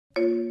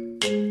Hey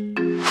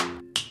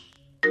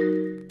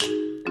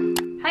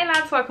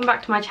lads, welcome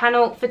back to my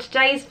channel. For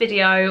today's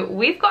video,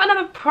 we've got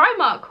another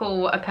Primark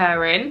haul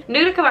occurring.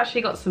 Newlook have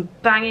actually got some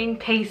banging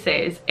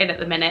pieces in at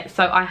the minute,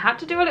 so I had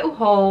to do a little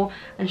haul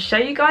and show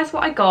you guys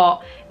what I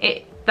got.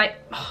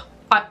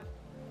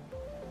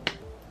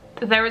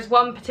 There is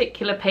one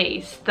particular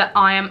piece that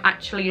I am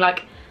actually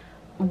like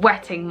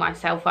wetting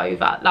myself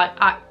over. Like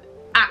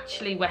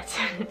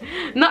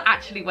not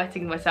actually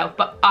wetting myself,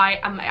 but I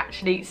am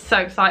actually so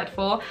excited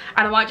for,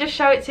 and I might just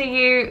show it to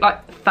you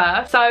like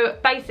first. So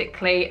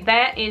basically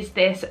there is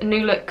this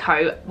Newlook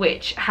coat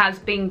which has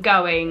been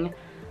going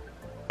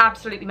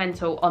absolutely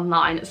mental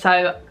online,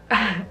 so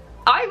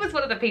I was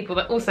one of the people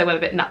that also went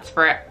a bit nuts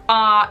for it.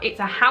 It's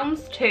a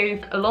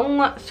houndstooth, a long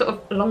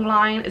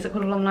line, is it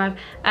called a long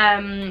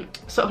line?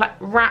 Sort of like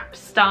wrap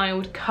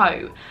styled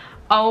coat.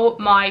 Oh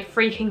my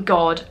freaking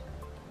god.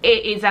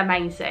 It is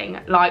amazing.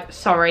 Like,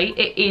 sorry,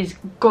 it is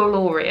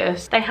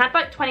glorious. They had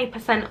like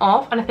 20%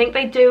 off, and I think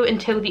they do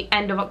until the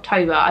end of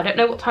October. I don't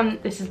know what time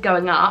this is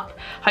going up.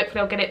 Hopefully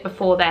I'll get it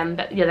before then,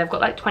 but yeah, they've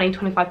got like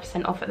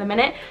 20-25% off at the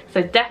minute.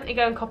 So definitely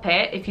go and cop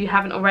it if you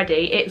haven't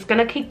already. It's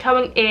gonna keep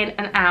going in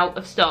and out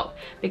of stock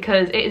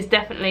because it has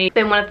definitely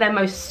been one of their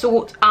most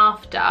sought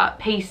after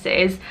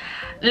pieces.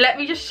 Let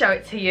me just show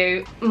it to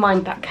you.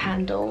 Mind that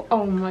candle.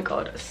 Oh my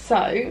god.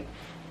 So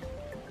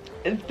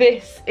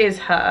this is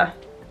her.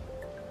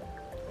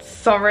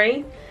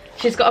 Sorry,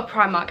 she's got a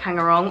Primark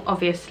hanger on,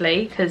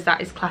 obviously, because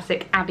that is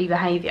classic Abby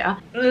behaviour.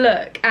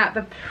 Look at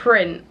the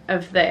print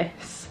of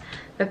this.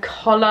 The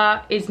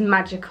collar is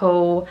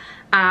magical.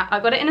 I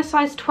got it in a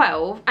size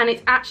 12, and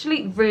it's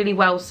actually really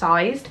well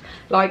sized.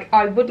 Like,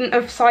 I wouldn't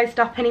have sized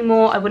up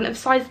anymore, I wouldn't have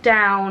sized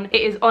down.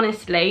 It is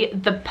honestly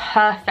the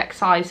perfect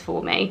size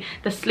for me.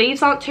 The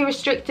sleeves aren't too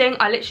restricting.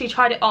 I literally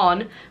tried it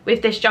on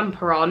with this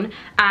jumper on,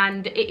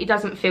 and it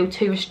doesn't feel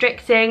too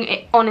restricting.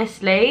 It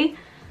honestly,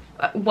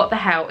 what the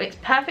hell, it's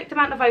perfect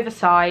amount of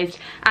oversized,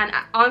 and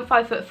I'm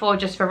 5'4",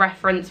 just for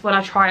reference. When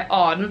I try it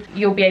on,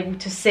 you'll be able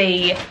to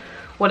see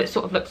what it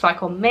sort of looks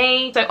like on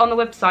me. So on the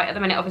website at the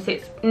minute, obviously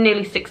it's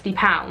nearly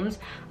 £60.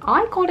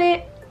 I got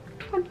it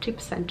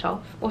 20%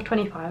 off, or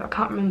 25, I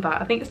can't remember.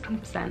 I think it's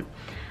 20%.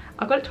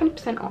 I got it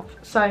 20% off.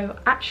 So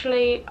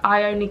actually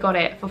I only got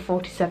it for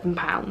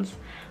 £47.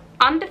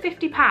 Under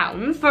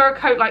 £50 for a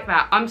coat like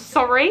that. I'm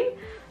sorry.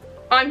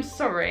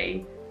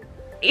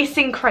 It's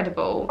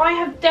incredible. I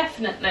have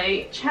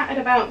definitely chatted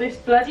about this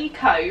bloody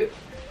coat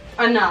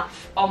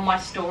enough on my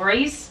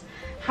stories.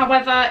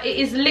 However, it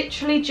is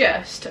literally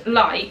just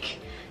like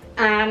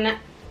an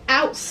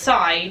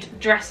outside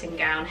dressing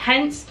gown.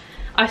 Hence,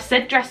 I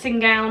said dressing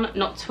gown,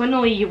 not to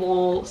annoy you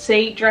all.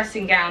 See,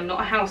 dressing gown,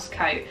 not a house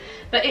coat.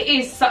 But it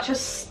is such a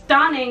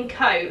stunning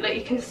coat. Like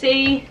you can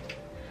see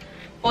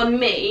on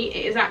me,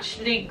 it is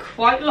actually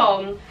quite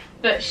long,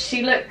 but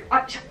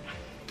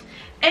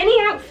any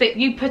outfit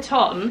you put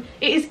on,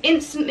 it is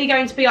instantly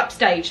going to be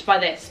upstaged by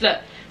this. Look,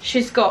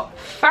 she's got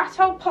fat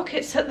old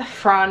pockets at the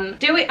front.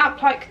 Do it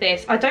up like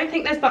this. I don't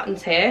think there's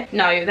buttons here.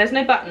 No, there's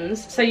no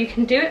buttons. So you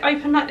can do it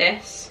open like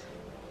this.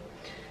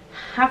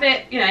 Have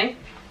it, you know,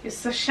 you're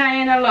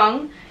sashaying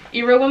along.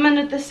 You're a woman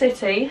of the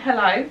city.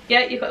 Hello.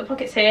 Yeah, you've got the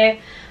pockets here.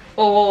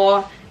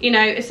 Or, you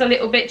know, it's a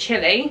little bit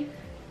chilly.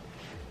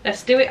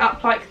 Let's do it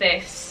up like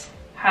this.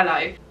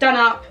 Hello. Done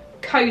up,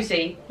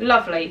 cozy,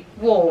 lovely,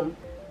 warm.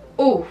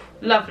 Oh,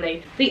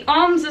 lovely. The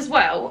arms as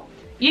well,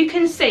 you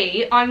can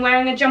see I'm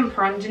wearing a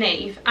jumper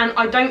underneath, and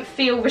I don't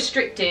feel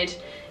restricted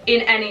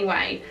in any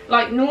way.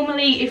 Like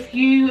normally if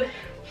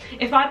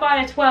I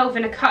buy a 12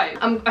 in a coat,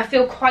 I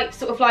feel quite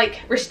sort of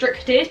like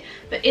restricted,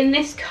 but in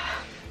this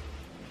coat,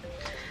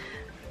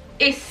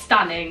 it's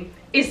stunning.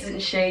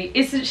 Isn't she?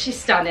 Isn't she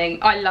stunning?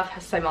 I love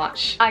her so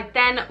much. I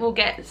then will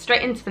get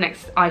straight into the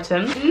next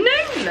item.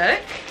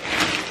 Newlook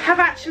have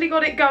actually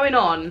got it going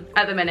on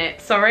at the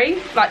minute,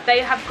 sorry. Like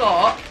they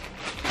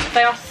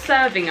are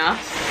serving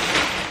us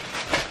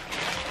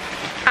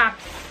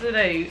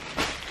absolute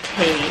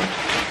tea.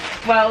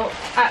 Well,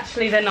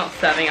 actually they're not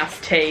serving us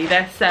tea,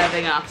 they're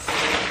serving us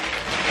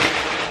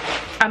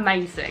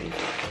amazing.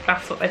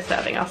 That's what they're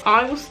serving us.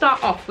 I will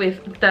start off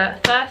with the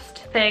first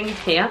thing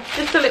here,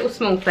 just a little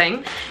small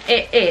thing.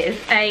 It is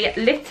a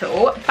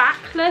little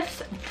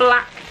backless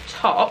black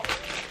top.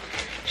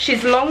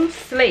 She's long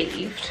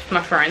sleeved,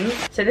 my friends.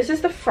 So this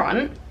is the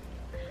front.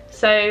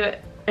 So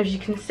as you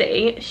can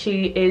see,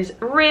 she is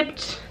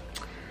ribbed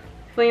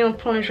for your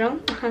pleasure.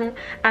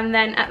 And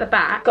then at the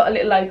back, got a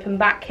little open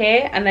back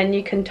here, and then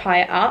you can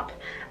tie it up.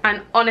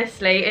 And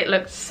honestly, it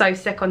looks so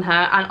sick on her.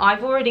 And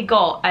I've already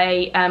got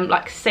a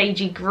like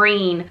sagey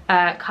green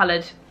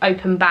coloured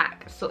open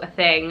back sort of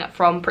thing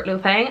from Pretty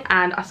Little Thing,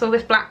 and I saw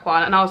this black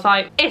one and I was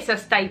like, it's a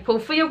staple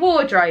for your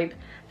wardrobe.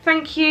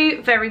 Thank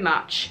you very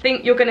much. I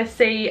think you're gonna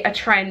see a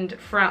trend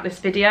throughout this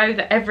video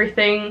that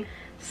everything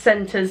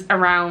centres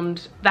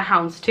around the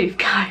houndstooth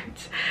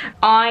coat.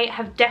 I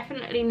have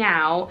definitely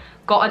now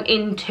gotten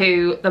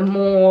into the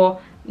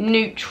more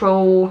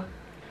neutral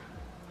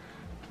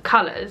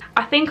colours.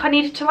 I think I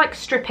needed to like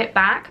strip it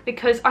back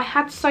because I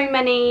had so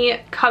many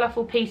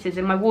colourful pieces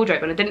in my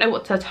wardrobe and I didn't know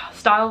what to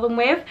style them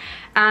with,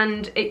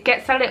 and it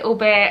gets a little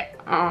bit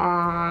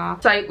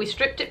so we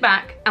stripped it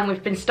back and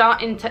we've been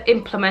starting to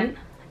implement.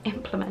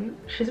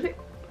 She's a bit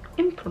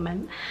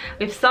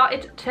We've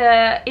started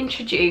to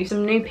introduce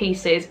some new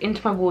pieces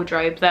into my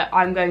wardrobe that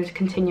I'm going to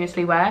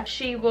continuously wear.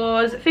 She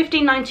was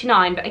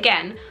 $15.99, but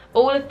again,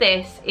 all of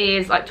this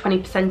is like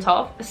 20%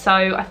 off. So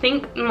I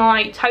think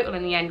my total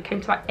in the end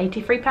came to like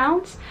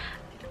 £83.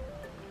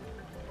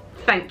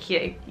 Thank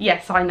you.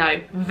 Yes, I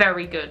know,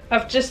 very good.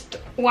 I've just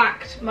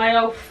whacked my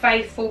old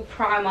faithful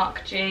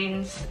Primark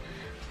jeans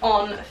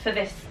on for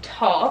this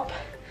top.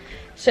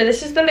 So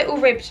this is the little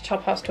ribbed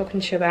top I was talking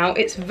to you about.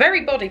 It's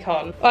very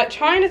bodycon. Like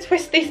trying to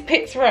twist these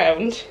bits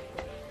round,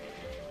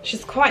 which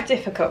is quite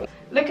difficult.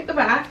 Look at the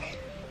back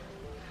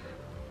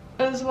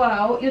as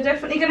well. You're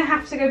definitely going to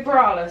have to go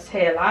braless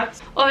here,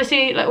 lads.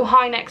 Obviously, little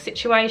high neck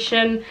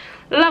situation.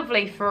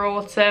 Lovely for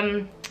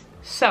autumn.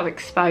 So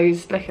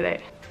exposed, look at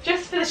it.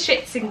 Just for the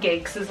shits and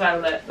gigs as well,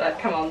 look,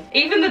 come on.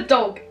 Even the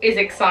dog is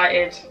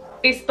excited.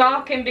 It's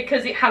barking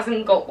because it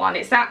hasn't got one.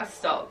 It's out of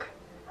stock.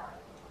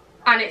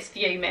 And it's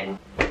fuming.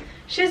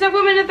 She's a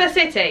woman of the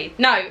city.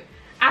 No,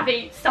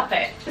 Abby, stop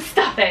it.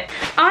 Stop it.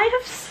 I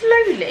have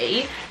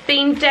slowly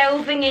been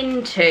delving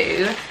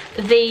into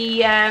the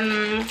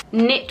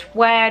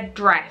knitwear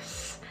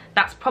dress.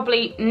 That's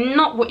probably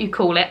not what you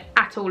call it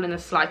at all in the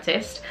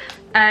slightest.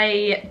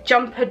 A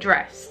jumper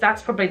dress.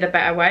 That's probably the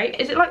better way.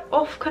 Is it like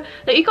off?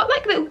 Like you got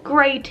like little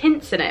grey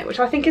tints in it, which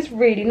I think is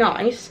really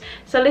nice.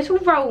 It's a little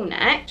roll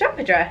neck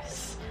jumper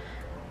dress,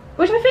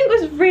 which I think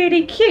was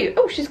really cute.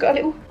 Oh, she's got a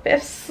little bit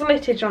of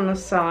slitage on the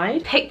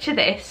side. Picture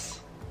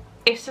this.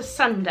 It's a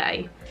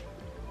Sunday.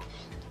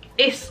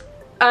 It's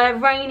a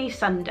rainy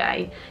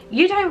Sunday.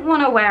 You don't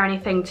want to wear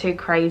anything too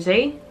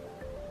crazy.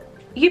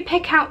 You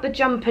pick out the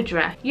jumper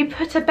dress. You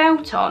put a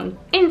belt on.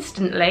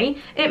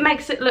 Instantly, it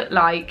makes it look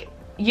like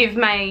you've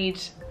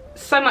made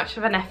so much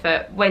of an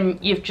effort when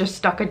you've just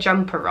stuck a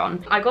jumper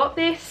on. I got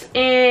this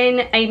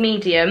in a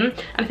medium,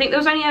 and I think there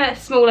was only a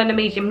small and a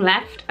medium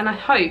left, and I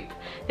hope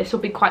this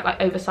will be quite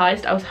like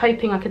oversized. I was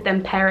hoping I could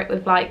then pair it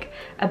with like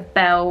a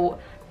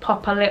belt,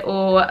 pop a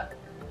little,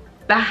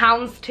 the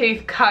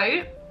houndstooth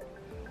coat.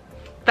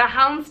 The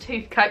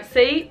houndstooth coat,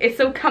 see? It's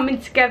all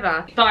coming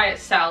together. By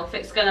itself,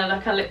 it's gonna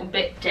look a little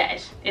bit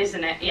dead,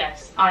 isn't it?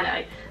 Yes, I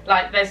know.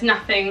 Like there's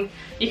nothing,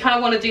 you kind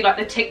of want to do like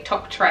the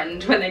TikTok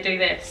trend when they do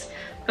this.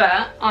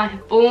 But I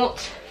have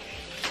bought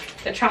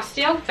the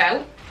trusty old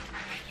belt.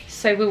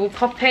 So we will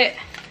pop it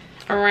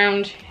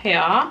around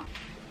here.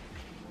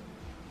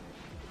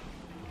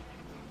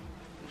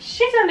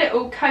 She's a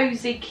little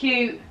cozy,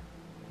 cute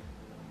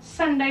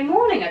Sunday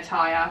morning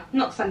attire.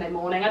 Not Sunday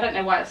morning, I don't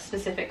know why it's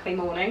specifically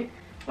morning.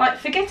 Like,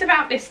 forget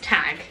about this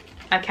tag,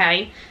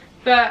 okay?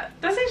 But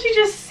doesn't she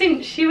just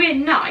cinch you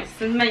in nice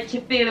and make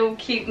you feel all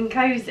cute and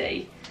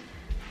cozy?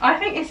 I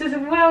think this is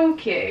well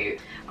cute.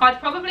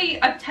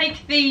 I'd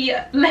take the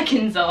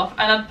leggings off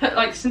and I'd put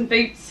like some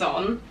boots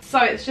on. So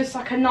it's just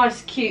like a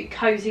nice, cute,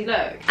 cozy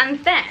look. And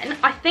then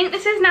I think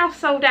this is now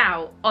sold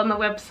out on the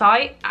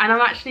website, and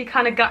I'm actually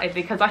kind of gutted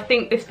because I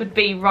think this would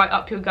be right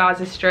up your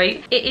guys'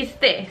 street. It is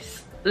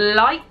this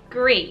light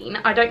green.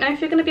 I don't know if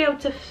you're going to be able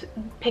to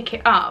pick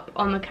it up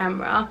on the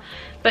camera,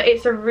 but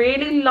it's a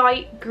really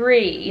light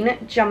green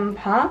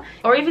jumper,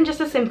 or even just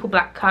a simple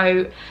black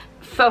coat.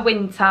 For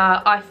winter,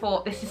 I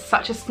thought this is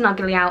such a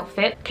snuggly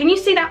outfit. Can you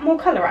see that more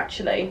colour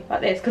actually, like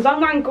this? Because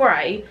I'm wearing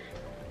grey.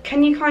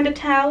 Can you kind of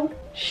tell?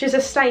 She's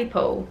a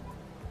staple.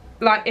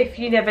 Like if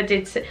you never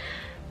did see.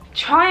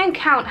 Try and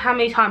count how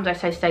many times I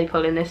say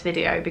staple in this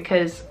video,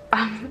 because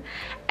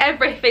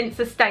everything's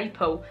a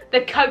staple.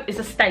 The coat is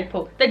a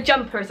staple. The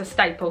jumper is a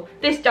staple.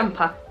 This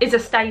jumper is a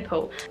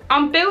staple.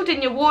 I'm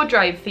building your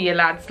wardrobe for you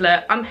lads,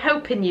 look. I'm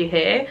helping you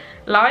here.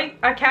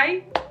 Like,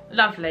 okay?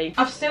 Lovely.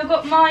 I've still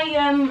got my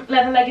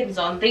leather leggings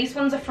on. These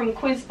ones are from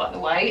Quiz, by the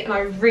way, and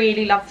I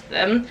really loved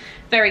them.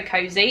 Very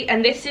cozy.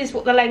 And this is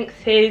what the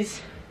length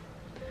is.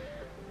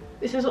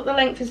 This is what the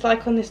length is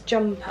like on this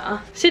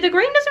jumper. See, the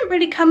green doesn't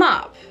really come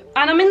up.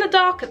 And I'm in the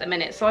dark at the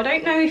minute, so I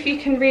don't know if you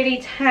can really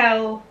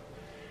tell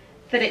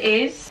that it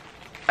is.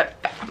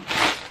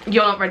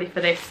 You're not ready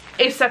for this.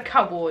 It's a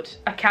cupboard,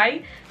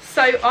 okay?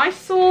 So I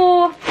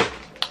saw,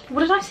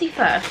 what did I see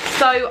first?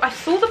 So I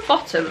saw the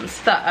bottoms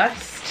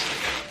first.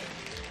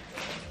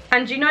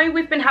 And you know,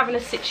 we've been having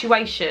a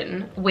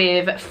situation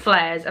with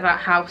flares about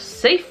how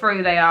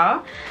see-through they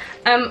are.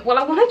 Well,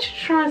 I wanted to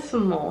try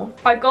some more.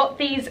 I got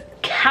these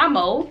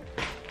camel.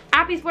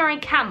 Abby's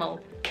wearing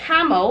camel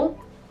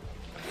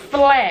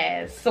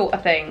flares sort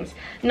of things.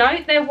 No,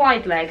 they're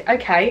wide leg,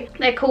 okay.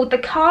 They're called the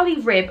Carly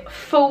Rib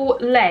full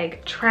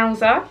leg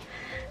trouser.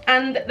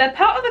 And they're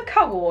part of the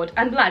cupboard.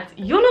 And lads,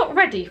 you're not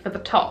ready for the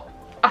top.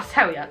 I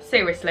tell you,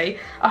 seriously,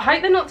 I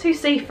hope they're not too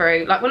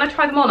see-through. Like when I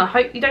try them on, I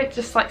hope you don't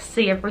just like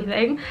see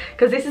everything,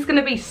 because this is going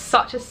to be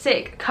such a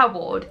sick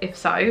cupboard if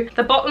so.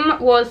 The bottom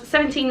was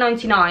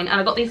 $17.99 and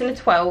I got these in a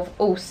 12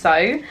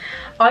 also.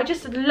 I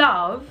just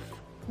love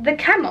the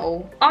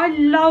camel. I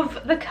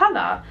love the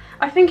colour.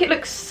 I think it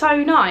looks so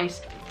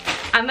nice.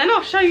 And then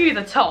I'll show you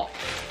the top.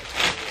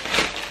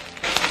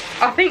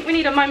 I think we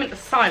need a moment of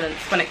silence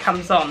when it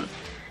comes on,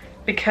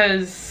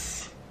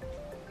 because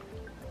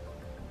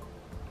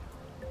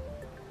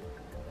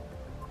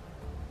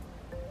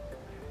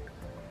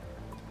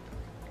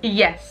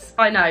yes,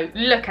 I know,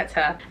 look at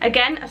her.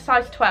 Again, a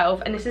size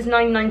 12, and this is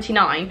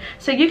 £9.99.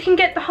 So you can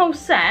get the whole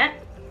set,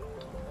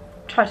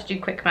 try to do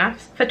quick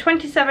maths, for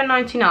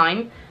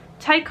 £27.99,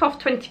 take off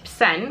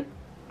 20%.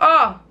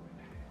 Oh,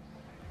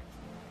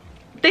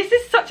 this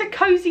is such a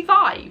cozy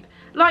vibe.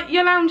 Like,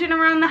 you're lounging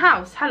around the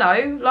house,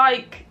 hello,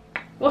 like,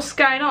 what's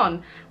going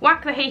on?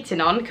 Whack the heating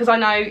on, because I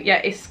know, yeah,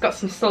 it's got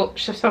some short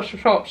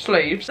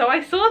sleeves. So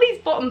I saw these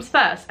bottoms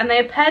first, and they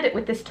had paired it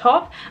with this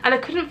top, and I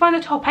couldn't find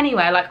the top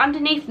anywhere. Like,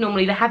 underneath,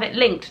 normally, they have it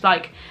linked,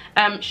 like,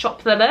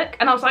 shop the look,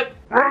 and I was like,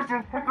 where's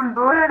the fucking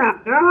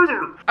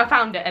brand? I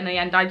found it in the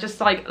end. I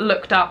just, like,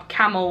 looked up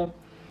camel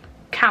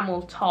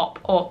top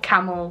or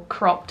camel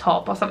crop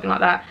top or something like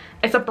that.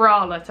 It's a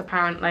bralette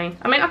apparently.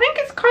 I mean, I think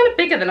it's kind of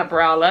bigger than a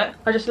bralette.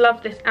 I just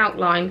love this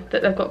outline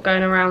that they've got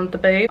going around the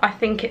boob. I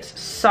think it's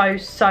so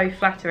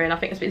flattering. I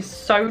think it's been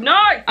so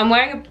nice. I'm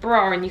wearing a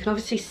bra, and you can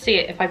obviously see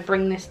it if I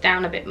bring this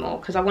down a bit more,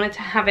 because I wanted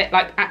to have it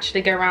like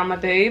actually go around my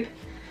boob.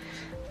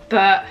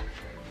 But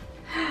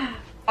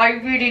I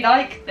really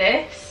like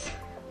this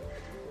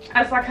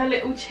as like a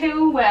little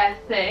chill wear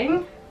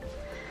thing.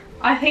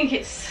 I think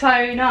it's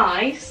so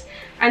nice.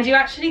 And you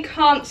actually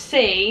can't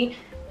see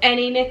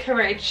any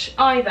nickerage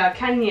either,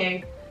 can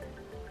you?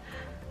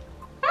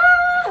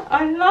 Ah,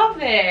 I love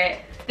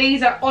it.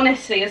 These are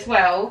honestly as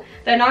well,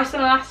 they're nice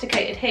and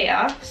elasticated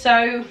here.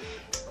 So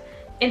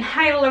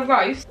inhale a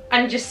roast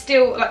and just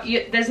still,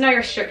 like, there's no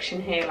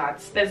restriction here,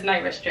 lads. There's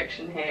no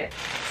restriction here.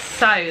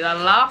 So the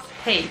last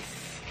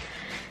piece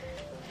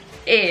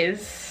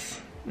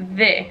is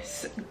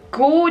this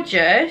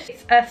gorgeous,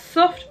 it's a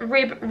soft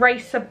rib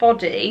racer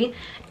body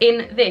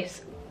in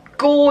this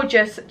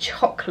gorgeous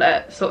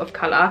chocolate sort of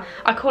colour.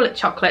 I call it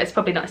chocolate, it's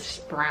probably not, it's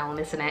just brown,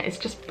 isn't it? It's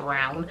just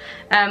brown.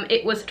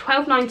 It was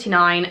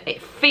 £12.99.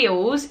 It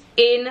feels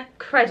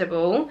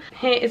incredible.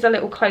 Here is a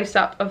little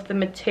close-up of the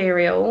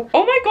material.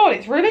 Oh my god,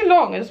 it's really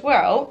long as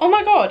well. Oh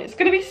my god, it's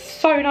gonna be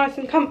so nice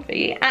and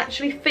comfy. It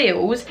actually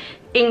feels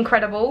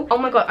incredible. Oh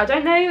my god, I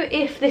don't know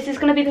if this is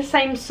going to be the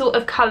same sort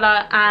of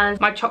colour as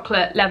my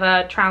chocolate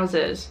leather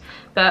trousers,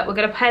 but we're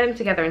going to pair them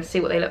together and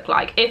see what they look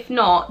like. If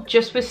not,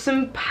 just with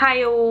some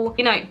pale,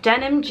 you know,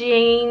 denim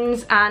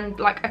jeans and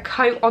like a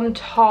coat on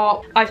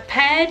top. I've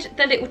paired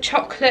the little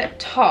chocolate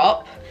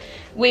top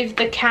with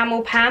the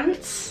camel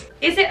pants.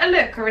 Is it a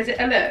look or is it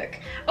a look?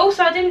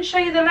 Also, I didn't show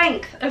you the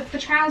length of the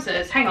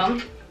trousers. Hang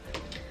on.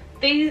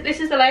 This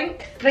is the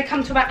length. They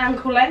come to about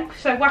ankle length,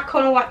 so whack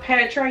on a white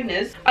pair of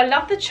trainers. I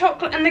love the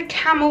chocolate and the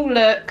camel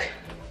look.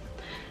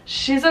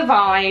 She's a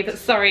vibe.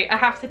 Sorry, I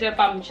have to do a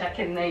bum check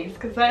in these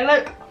because they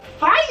look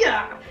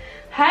fire.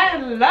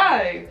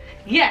 Hello.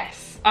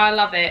 Yes, I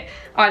love it.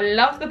 I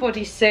love the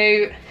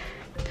bodysuit.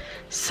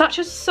 Such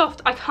a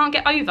soft, I can't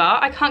get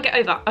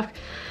over.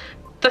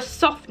 The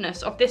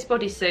softness of this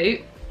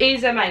bodysuit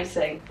is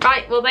amazing.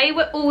 Right, well, they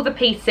were all the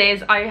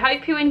pieces. I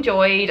hope you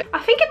enjoyed. I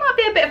think it might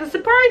be a bit of a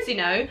surprise, you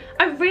know.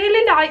 I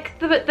really like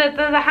the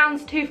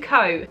houndstooth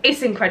coat.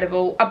 It's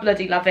incredible. I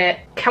bloody love it.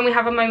 Can we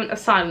have a moment of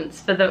silence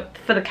for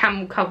the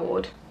camel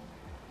cupboard?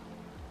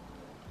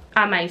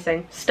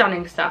 Amazing,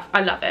 stunning stuff.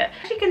 I love it.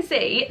 As you can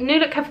see,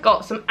 Newlook have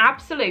got some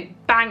absolute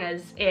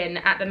bangers in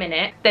at the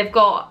minute. They've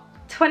got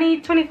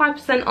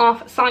 25%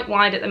 off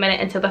site-wide at the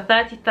minute until the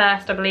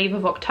 31st, I believe,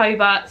 of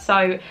October.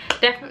 So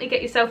definitely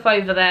get yourself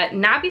over there,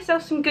 nab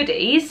yourself some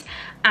goodies,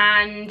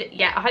 and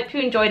yeah, I hope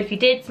you enjoyed. If you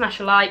did, smash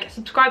a like,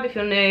 subscribe if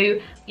you're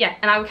new. Yeah,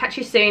 and I will catch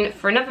you soon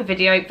for another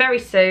video very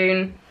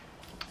soon.